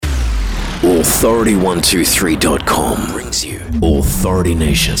Authority123.com brings you Authority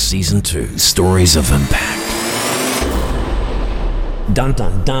Nation Season 2, Stories of Impact. Dun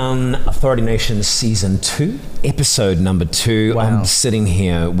dun dun, Authority Nation Season 2, Episode number 2. Wow. I'm sitting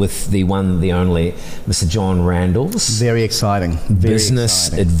here with the one, the only, Mr. John Randalls. Very exciting.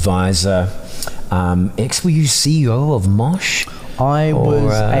 Business advisor. Were you CEO of Mosh? I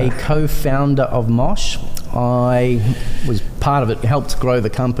was a co-founder of Mosh. I was part of it, helped grow the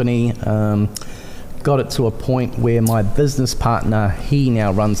company, got it to a point where my business partner, he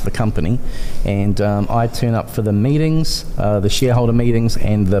now runs the company, and I turn up for the meetings, the shareholder meetings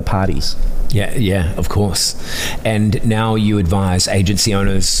and the parties. Yeah, of course. And now you advise agency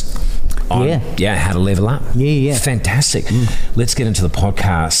owners on how to level up. Yeah. Fantastic. Let's get into the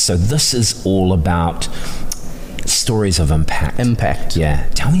podcast. So this is all about stories of impact. Yeah.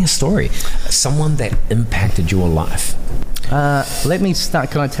 Tell me a story. Someone that impacted your life. Let me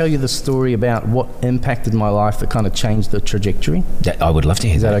start. Can I tell you the story about what impacted my life that kind of changed the trajectory? I would love to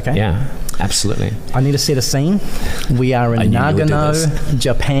hear that. Is that okay? Yeah, absolutely. I need to set a scene. We are in Nagano,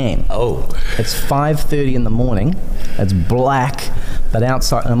 Japan. Oh. It's 5:30 in the morning. It's black, but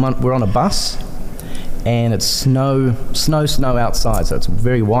outside, we're on a bus, and it's snow outside, so it's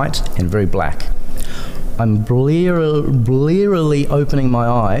very white and very black. I'm blearily opening my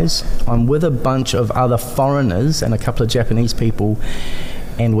eyes. I'm with a bunch of other foreigners and a couple of Japanese people,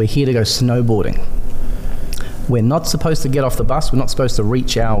 and we're here to go snowboarding. We're not supposed to get off the bus. We're not supposed to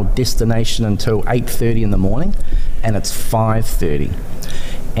reach our destination until 8:30 in the morning, and it's 5:30.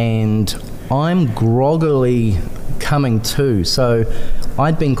 And I'm groggily coming to. So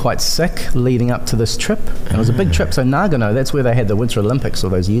I'd been quite sick leading up to this trip, and it was a big trip. So Nagano, that's where they had the Winter Olympics all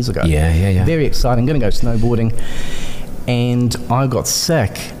those years ago. Yeah. Very exciting. Going to go snowboarding, and I got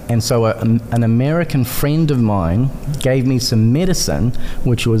sick, and so an American friend of mine gave me some medicine,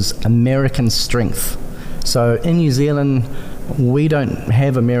 which was American Strength. So in New Zealand, we don't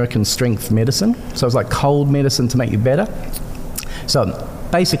have American Strength medicine, so it's like cold medicine to make you better. So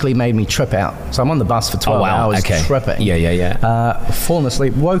basically made me trip out. So I'm on the bus for 12 hours tripping. Yeah. Fallen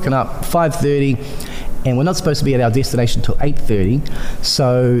asleep, woken up 5:30, and we're not supposed to be at our destination until 8:30.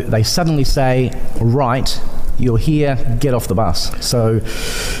 So they suddenly say, right, you're here, get off the bus. So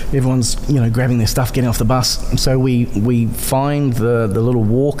everyone's, grabbing their stuff, getting off the bus. So we find the little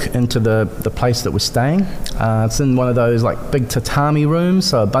walk into the place that we're staying. It's in one of those like big tatami rooms,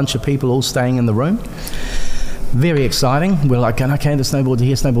 so a bunch of people all staying in the room. Very exciting. We're like, okay, the snowboards are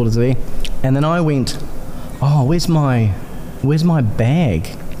here, snowboarders are there. And then I went, oh, where's my bag?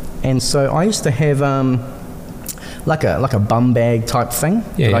 And so I used to have like a bum bag type thing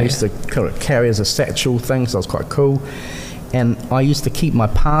that I used to kind of carry as a satchel thing, so it was quite cool. And I used to keep my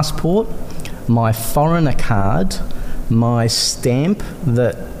passport, my foreigner card, my stamp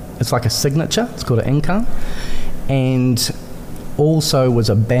that it's like a signature, it's called an inkan, and also was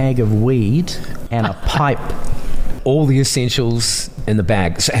a bag of weed and a pipe. All the essentials in the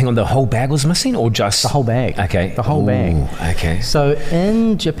bag. So hang on, the whole bag was missing, or just the whole bag? Okay. The whole bag. Okay. So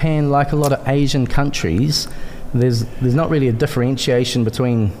in Japan, like a lot of Asian countries, there's not really a differentiation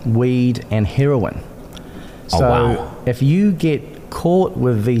between weed and heroin. So if you get caught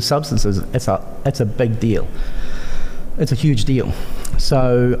with these substances, it's a big deal. It's a huge deal.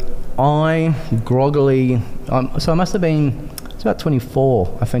 So I groggily, so I must have been, it's about 24,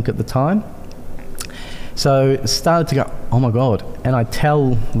 I think, at the time. So it started to go, oh my God. And I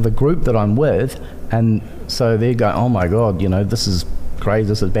tell the group that I'm with, and so they go, oh my God, this is crazy,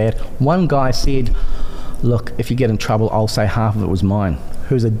 this is bad. One guy said, look, if you get in trouble, I'll say half of it was mine,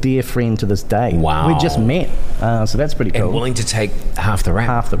 who's a dear friend to this day. Wow. We just met, so that's pretty cool. And willing to take half the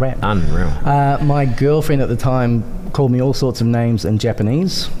rap. Unreal. My girlfriend at the time called me all sorts of names in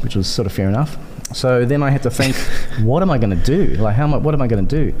Japanese, which was sort of fair enough. So then I had to think, what am I going to do? Like, what am I going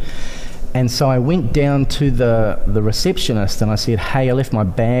to do? And so I went down to the receptionist and I said, hey, I left my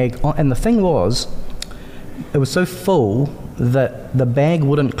bag. Oh, and the thing was, it was so full that the bag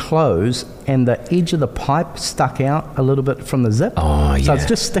wouldn't close and the edge of the pipe stuck out a little bit from the zip. Oh, yeah. So it's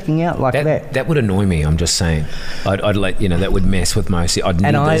just sticking out like that. That would annoy me, I'm just saying. I'd like, that would mess with my... I'd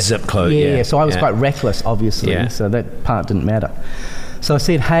need the zip closed. Yeah, so I was quite reckless, obviously, so that part didn't matter. So I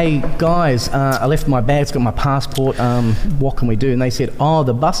said, hey, guys, I left my bag, it's got my passport, what can we do? And they said, oh,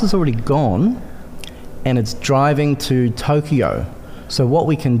 the bus is already gone and it's driving to Tokyo. So what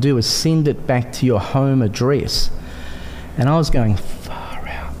we can do is send it back to your home address. And I was going, far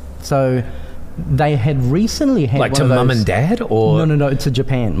out. So they had recently had like one to of those, mum and dad, or no, to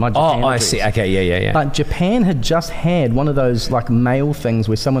Japan. My Japan I address. see. Okay, yeah. But Japan had just had one of those like mail things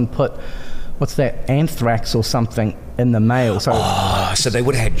where someone put, what's that, anthrax or something in the mail. So Oh, so they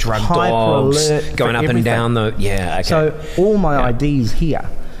would have had drug Hyper dogs alert going for up and everything. down the... Yeah, okay. So all my IDs here.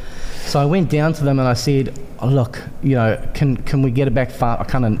 So I went down to them and I said, oh, look, can we get it back far? I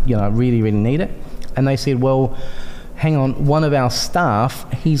kind of, really, really need it. And they said, well, hang on, one of our staff,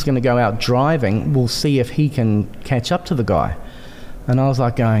 he's going to go out driving. We'll see if he can catch up to the guy. And I was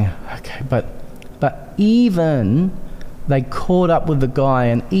like going, okay, but even they caught up with the guy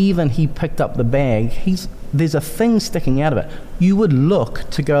and even he picked up the bag, there's a thing sticking out of it. You would look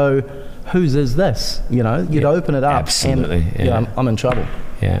to go, whose is this? You'd open it up absolutely, and I'm in trouble.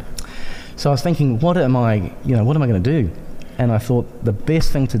 Yeah. So I was thinking, what am I going to do? And I thought the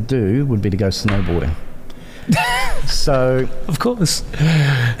best thing to do would be to go snowboarding. So, of course.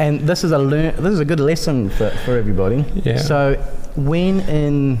 And this is a good lesson for everybody. Yeah. So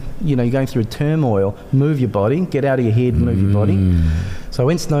when you're going through turmoil, move your body, get out of your head, move your body. So I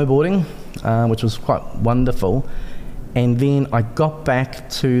went snowboarding, which was quite wonderful. And then I got back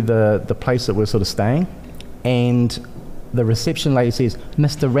to the place that we're sort of staying, and the reception lady says,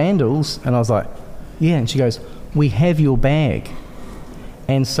 Mr. Randalls, and I was like, yeah, and she goes, we have your bag.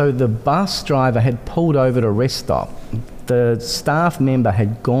 And so the bus driver had pulled over to a rest stop. The staff member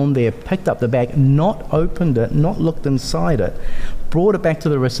had gone there, picked up the bag, not opened it, not looked inside it, brought it back to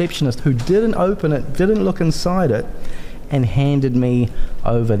the receptionist who didn't open it, didn't look inside it, and handed me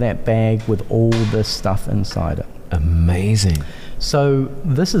over that bag with all this stuff inside it. Amazing. So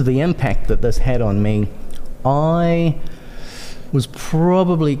this is the impact that this had on me. I was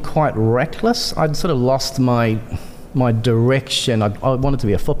probably quite reckless. I'd sort of lost my direction. I wanted to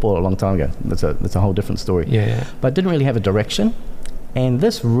be a footballer a long time ago. That's a whole different story. Yeah. But I didn't really have a direction. And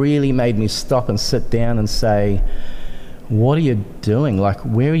this really made me stop and sit down and say, what are you doing? Like,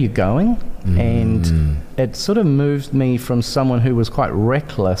 where are you going? And it sort of moved me from someone who was quite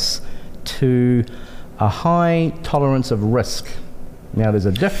reckless to a high tolerance of risk. Now, there's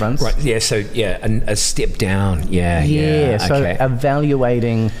a difference. Right, yeah, so, a step down. Yeah, so okay.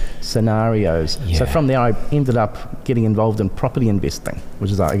 evaluating scenarios. Yeah. So from there, I ended up getting involved in property investing,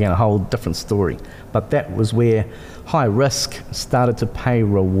 which is, again, a whole different story. But that was where high risk started to pay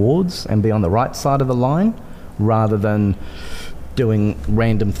rewards and be on the right side of the line rather than doing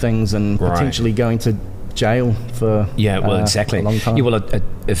random things and potentially going to jail for exactly. a long time. Yeah, well,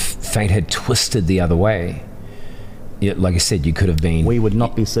 if fate had twisted the other way, like I said, you could have been... We would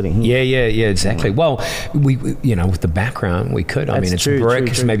not be sitting here. Yeah, exactly. Well, we with the background, we could. I mean, it's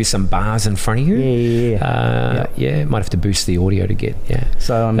brick, maybe some bars in front of you. Yeah. Might have to boost the audio to get,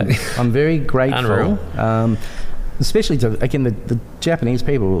 So I'm very grateful. Especially to, again, the Japanese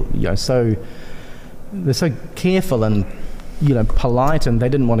people, they're so careful and, polite, and they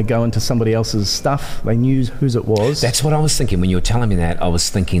didn't want to go into somebody else's stuff. They knew whose it was. That's what I was thinking. When you were telling me that, I was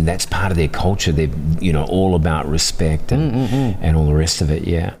thinking that's part of their culture. They're, all about respect and all the rest of it,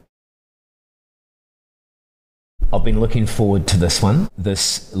 yeah. I've been looking forward to this one.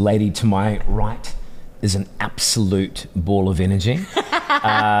 This lady to my right is an absolute ball of energy.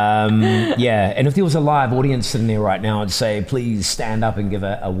 And if there was a live audience sitting there right now, I'd say please stand up and give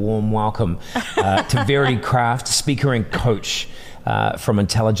a warm welcome to Verity Craft, speaker and coach from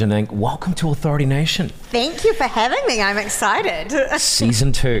Intelligent Inc. Welcome to Authority Nation. Thank you for having me. I'm excited.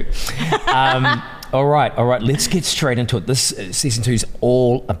 Season 2. All right. Let's get straight into it. This season 2 is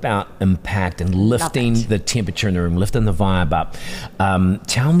all about impact and lifting the temperature in the room, lifting the vibe up.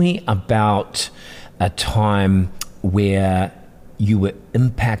 Tell me about a time where you were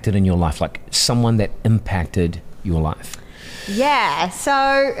impacted in your life, like someone that impacted your life. Yeah, so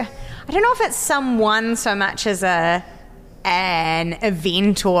I don't know if it's someone so much as an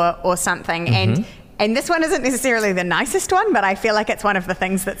event or something. And this one isn't necessarily the nicest one, but I feel like it's one of the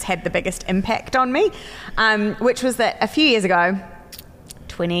things that's had the biggest impact on me, which was that a few years ago,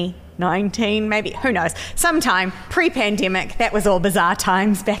 2019 maybe, who knows, sometime pre-pandemic, that was all bizarre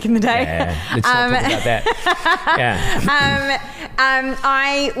times back in the day. Yeah, let's not talk about that.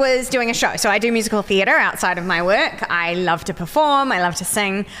 I was doing a show. So I do musical theatre outside of my work. I love to perform. I love to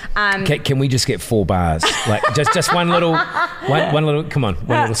sing. Can we just get 4 bars? Like just one little, come on,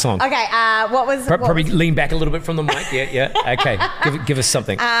 one little song. Okay, Probably lean back a little bit from the mic. Yeah. Okay, give us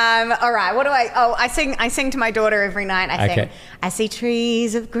something. All right, what do I sing to my daughter every night. I see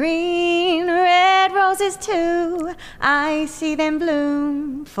trees of green, red roses too. I see them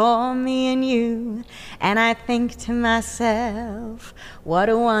bloom for me and you. And I think to myself, what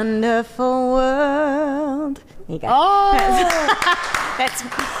a wonderful world. There you go. Oh! That's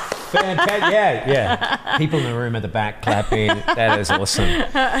fantastic. Yeah. People in the room at the back clapping. That is awesome.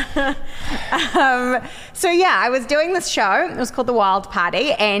 I was doing this show. It was called The Wild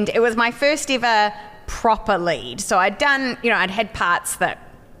Party, and it was my first ever proper lead. So I'd done, I'd had parts that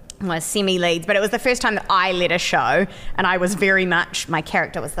were semi-leads, but it was the first time that I led a show, and I was very much, my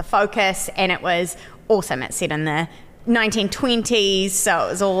character was the focus, and it was awesome. It's set in the 1920s, so it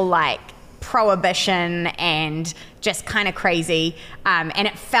was all like prohibition and just kind of crazy, and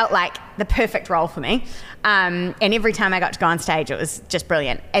it felt like the perfect role for me. And every time I got to go on stage, it was just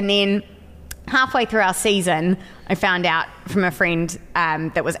brilliant. And then halfway through our season, I found out from a friend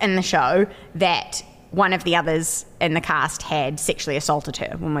that was in the show that one of the others in the cast had sexually assaulted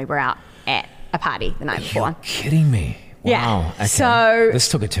her when we were out at a party the night before. You're kidding me. Wow. Yeah. Okay. So this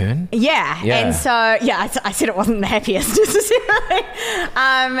took a turn. Yeah. And so, I said it wasn't the happiest necessarily.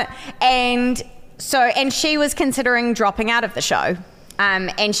 And she was considering dropping out of the show.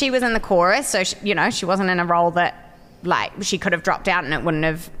 And she was in the chorus, so she wasn't in a role that she could have dropped out and it wouldn't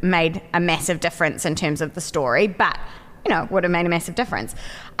have made a massive difference in terms of the story, but would have made a massive difference.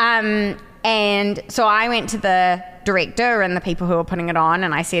 And so I went to the director and the people who were putting it on,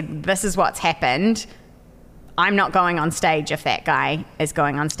 and I said, this is what's happened. I'm not going on stage if that guy is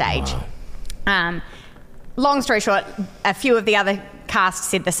going on stage. Wow. Long story short, a few of the other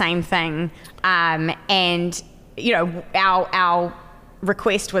cast said the same thing. And, our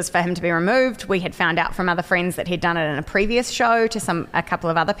request was for him to be removed. We had found out from other friends that he'd done it in a previous show to a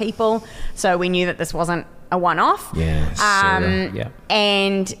couple of other people. So we knew that this wasn't a one-off. Yeah.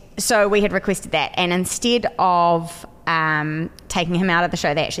 And so we had requested that. And instead of taking him out of the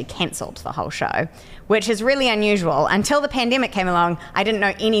show, they actually cancelled the whole show, which is really unusual. Until the pandemic came along, I didn't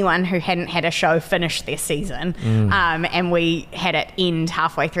know anyone who hadn't had a show finish their season. And we had it end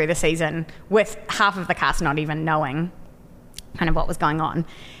halfway through the season with half of the cast not even knowing kind of what was going on.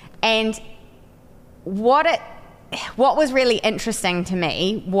 And what was really interesting to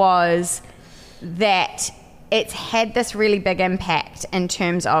me was that it's had this really big impact in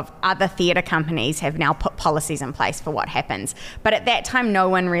terms of other theatre companies have now put policies in place for what happens. But at that time, no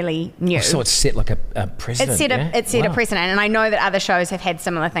one really knew. So it's set like a precedent. It set a precedent. And I know that other shows have had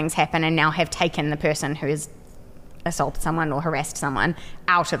similar things happen and now have taken the person who has assaulted someone or harassed someone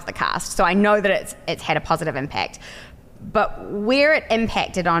out of the cast. So I know that it's had a positive impact. But where it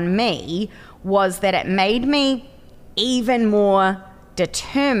impacted on me was that it made me even more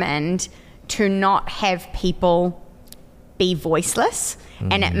determined to not have people be voiceless.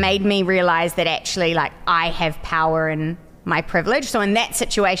 And it made me realize that actually, I have power in my privilege. So in that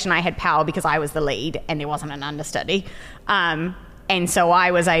situation, I had power because I was the lead and there wasn't an understudy. And so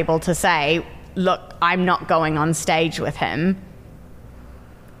I was able to say, look, I'm not going on stage with him.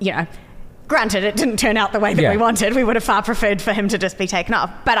 Granted, it didn't turn out the way that we wanted. We would have far preferred for him to just be taken off.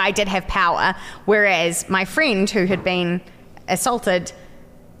 But I did have power, whereas my friend who had been assaulted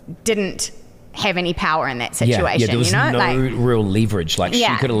didn't have any power in that situation. There was no real leverage. She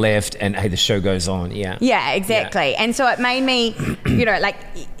could have left and, hey, the show goes on. Yeah, exactly. Yeah. And so it made me,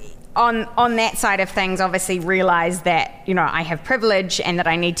 on that side of things, obviously realize that, I have privilege and that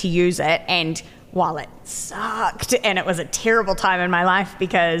I need to use it. And while it sucked and it was a terrible time in my life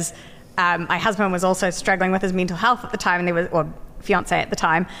because my husband was also struggling with his mental health at the time, and fiance at the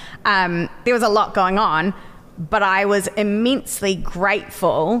time. There was a lot going on, but I was immensely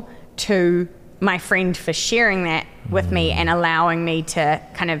grateful to my friend for sharing that with me and allowing me to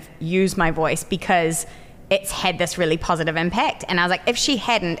kind of use my voice because it's had this really positive impact. And I was like, if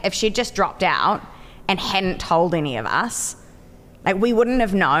she just dropped out and hadn't told any of us, we wouldn't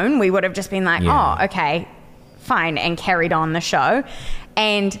have known. We would have just been like, oh, okay, fine, and carried on the show.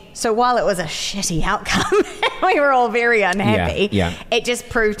 And so while it was a shitty outcome, we were all very unhappy, it just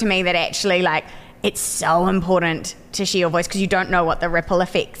proved to me that actually, it's so important to share your voice because you don't know what the ripple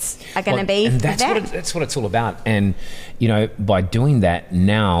effects are going to be. And that's what it's all about. And, by doing that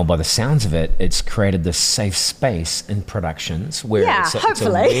now, by the sounds of it, it's created this safe space in productions where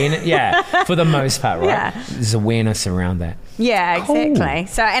hopefully. It's for the most part, right? Yeah. There's awareness around that. Yeah, exactly.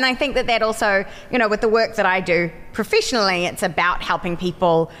 So, and I think that also, with the work that I do professionally, it's about helping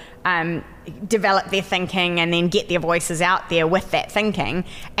people develop their thinking and then get their voices out there with that thinking.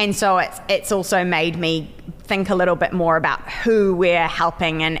 And so it's also made me think a little bit more about who we're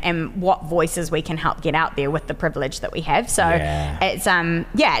helping and what voices we can help get out there with the privilege that we have. So it's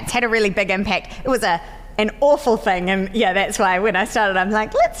had a really big impact. It was an awful thing, and that's why when I started I'm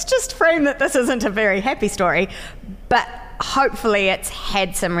like, let's just frame that this isn't a very happy story, but hopefully it's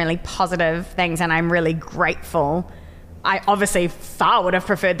had some really positive things, and I'm really grateful. I obviously far would have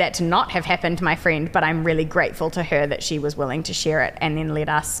preferred that to not have happened to my friend, but I'm really grateful to her that she was willing to share it and then let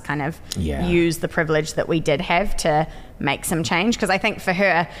us kind of use the privilege that we did have to make some change. Because I think for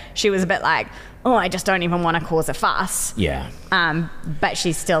her, she was a bit like, oh, I just don't even want to cause a fuss. Yeah. But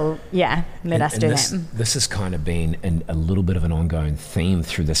she's still, let us do that. This has kind of been a little bit of an ongoing theme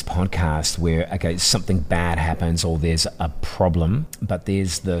through this podcast where, okay, something bad happens or there's a problem, but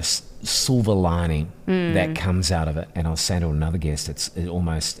there's this silver lining that comes out of it. And I was saying to another guest,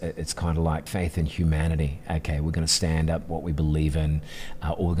 it's kind of like faith in humanity. Okay, we're going to stand up what we believe in,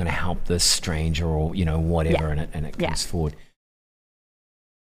 or we're going to help this stranger or, whatever, and it comes forward.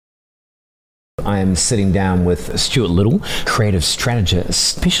 I am sitting down with Stuart Little, creative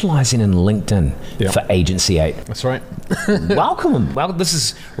strategist, specialising in LinkedIn for Agency 8. That's right. Welcome. Well, this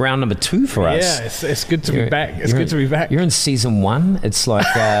is round number 2 for us. Yeah, it's good to be back. It's good to be back. You're in season 1. It's like,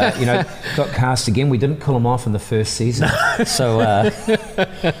 got cast again. We didn't kill him off in the first season. So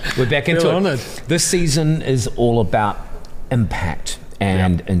we're back into it. Honoured. This season is all about impact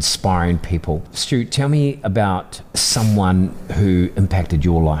and inspiring people. Stu, tell me about someone who impacted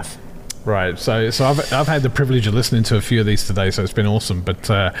your life. Right, so I've had the privilege of listening to a few of these today, so it's been awesome. But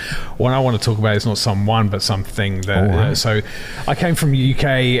what I want to talk about is not someone, but something that. So I came from the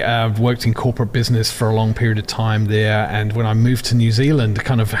UK, worked in corporate business for a long period of time there, and when I moved to New Zealand,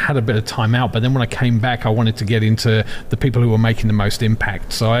 kind of had a bit of time out. But then when I came back, I wanted to get into the people who were making the most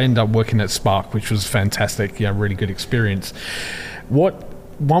impact. So I ended up working at Spark, which was fantastic. Really good experience.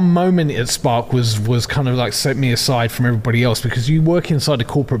 One moment at Spark was kind of like set me aside from everybody else, because you work inside a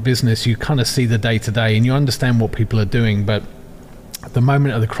corporate business, you kind of see the day-to-day and you understand what people are doing, but the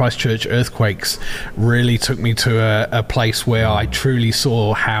moment of the Christchurch earthquakes really took me to a place where I truly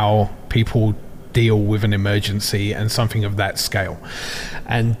saw how people deal with an emergency and something of that scale.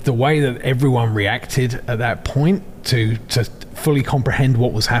 And the way that everyone reacted at that point to fully comprehend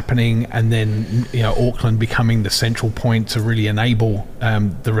what was happening, and then Auckland becoming the central point to really enable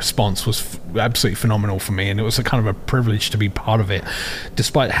the response was absolutely phenomenal for me, and it was a kind of a privilege to be part of it.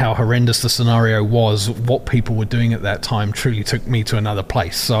 Despite how horrendous the scenario was, what people were doing at that time truly took me to another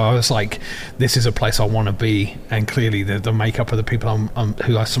place. So I was like, this is a place I want to be, and clearly the makeup of the people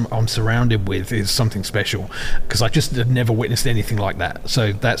I'm surrounded with is something special, because I just had never witnessed anything like that.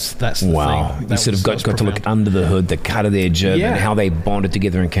 So that's the thing. You sort of got to look under the hood, the cut of their jib, and how they bonded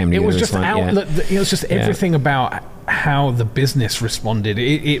together and came together. It was just it was just everything about how the business responded.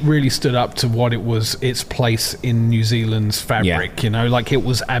 It really stood up to what it was, its place in New Zealand's fabric. Like it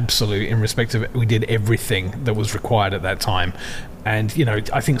was absolute in respect of it. We did everything that was required at that time. And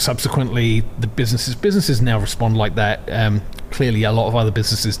I think subsequently the businesses now respond like that. Clearly a lot of other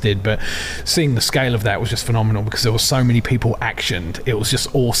businesses did, but seeing the scale of that was just phenomenal, because there were so many people actioned. It was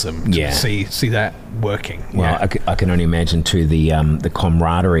just awesome to see that working. Well, I can only imagine too the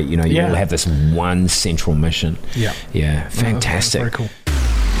camaraderie. You all have this one central mission. Fantastic. Very cool.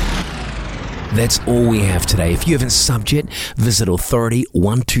 That's all we have today. If you have a subject, visit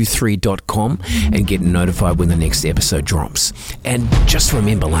authority123.com and get notified when the next episode drops. And just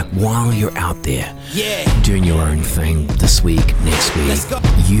remember, while you're out there doing your own thing this week, next week,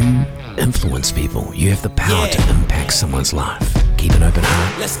 you influence people. You have the power to impact someone's life. Keep an open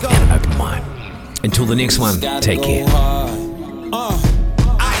heart and an open mind. Until the next one, take care.